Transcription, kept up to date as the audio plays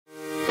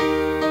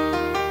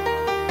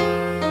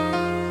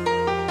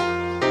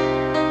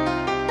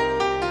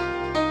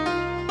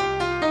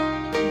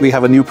We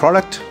have a new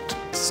product.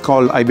 It's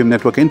called IBM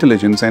Network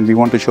Intelligence, and we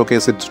want to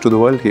showcase it to the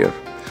world here,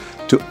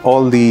 to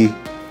all the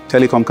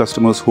telecom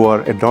customers who are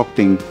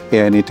adopting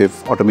AI-native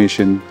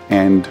automation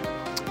and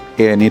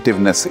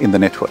AI-nativeness in the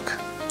network.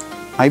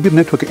 IBM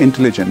Network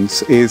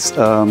Intelligence is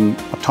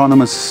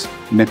autonomous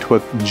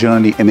network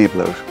journey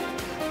enabler.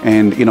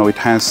 And it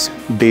has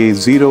day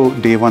 0,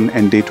 day 1,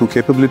 and day 2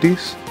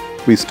 capabilities.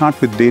 We start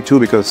with day 2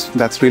 because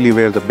that's really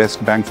where the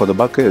best bang for the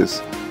buck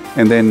is.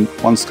 And then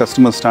once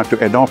customers start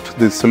to adopt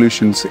these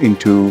solutions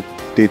into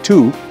day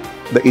 2,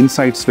 the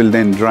insights will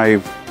then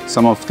drive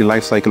some of the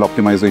lifecycle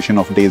optimization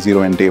of day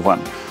 0 and day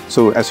 1.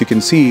 So as you can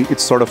see,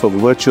 it's sort of a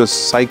virtuous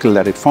cycle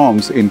that it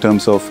forms in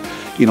terms of,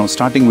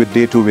 starting with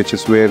day 2, which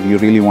is where you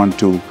really want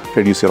to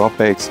reduce your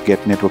OpEx,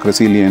 get network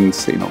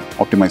resilience,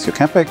 optimize your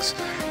CapEx,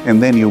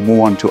 and then you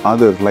move on to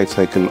other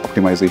lifecycle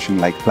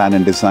optimization like plan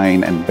and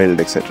design and build,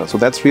 etc. So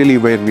that's really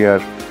where we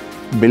are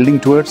building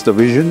towards the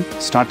vision,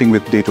 starting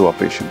with day 2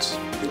 operations.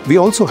 We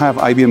also have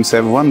IBM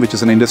Sev1, which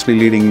is an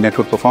industry-leading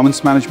network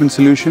performance management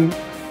solution.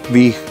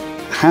 We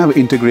have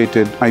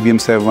integrated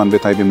IBM Sev1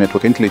 with IBM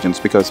Network Intelligence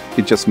because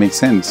it just makes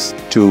sense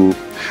to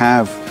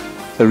have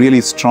a really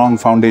strong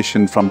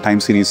foundation from time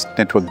series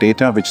network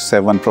data, which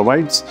Sev1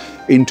 provides,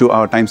 into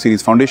our time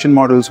series foundation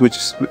models, which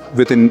is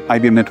within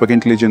IBM Network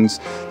Intelligence.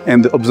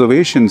 And the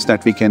observations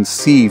that we can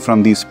see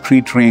from these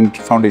pre-trained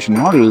foundation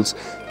models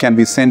can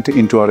be sent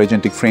into our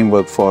agentic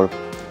framework for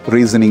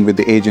reasoning with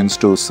the agents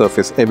to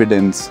surface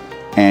evidence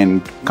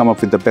and come up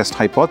with the best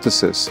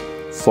hypothesis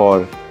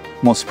for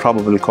most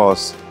probable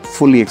cause,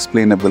 fully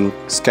explainable,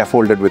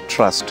 scaffolded with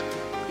trust,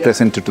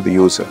 presented to the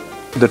user.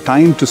 The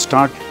time to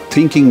start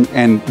thinking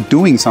and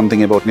doing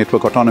something about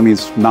network autonomy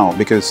is now,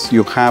 because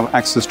you have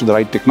access to the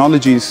right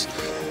technologies.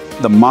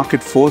 The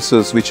market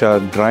forces which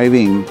are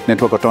driving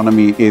network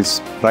autonomy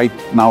is right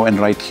now and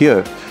right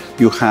here.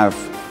 You have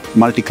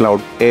multi-cloud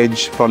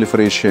edge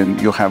proliferation,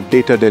 you have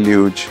data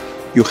deluge,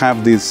 you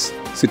have this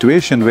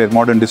situation where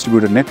modern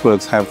distributed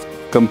networks have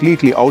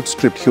completely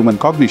outstripped human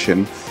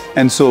cognition.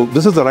 And so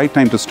this is the right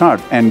time to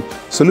start. And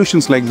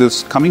solutions like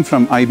this coming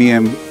from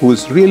IBM, who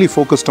is really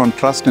focused on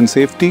trust and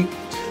safety.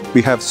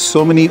 We have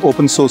so many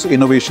open source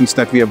innovations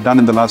that we have done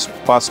in the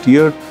past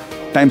year.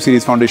 Time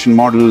series foundation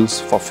models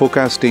for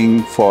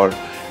forecasting, for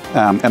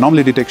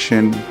anomaly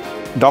detection,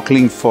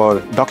 docklink for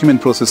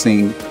document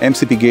processing,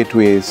 MCP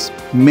gateways,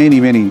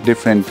 many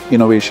different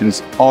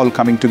innovations all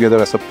coming together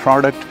as a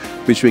product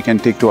which we can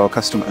take to our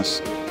customers.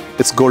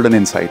 It's golden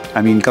insight.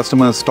 I mean,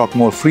 customers talk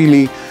more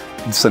freely.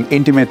 It's an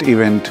intimate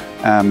event.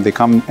 They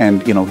come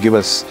and give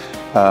us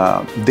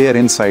their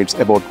insights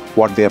about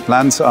what their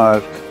plans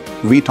are.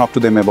 We talk to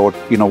them about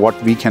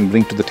what we can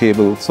bring to the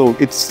table. So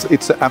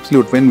it's an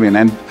absolute win-win.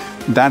 And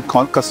that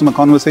customer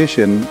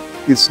conversation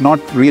is not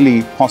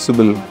really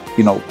possible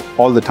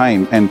all the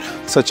time. And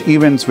such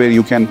events where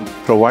you can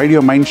provide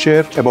your mind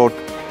share about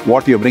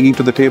what you're bringing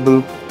to the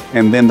table,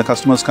 and then the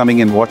customers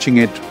coming and watching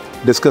it,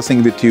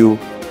 discussing with you,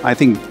 I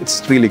think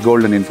it's really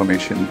golden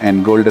information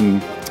and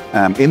golden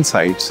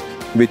insights,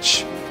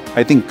 which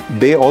I think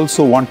they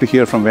also want to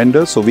hear from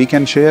vendors, so we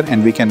can share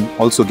and we can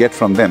also get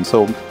from them.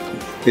 So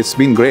it's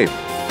been great.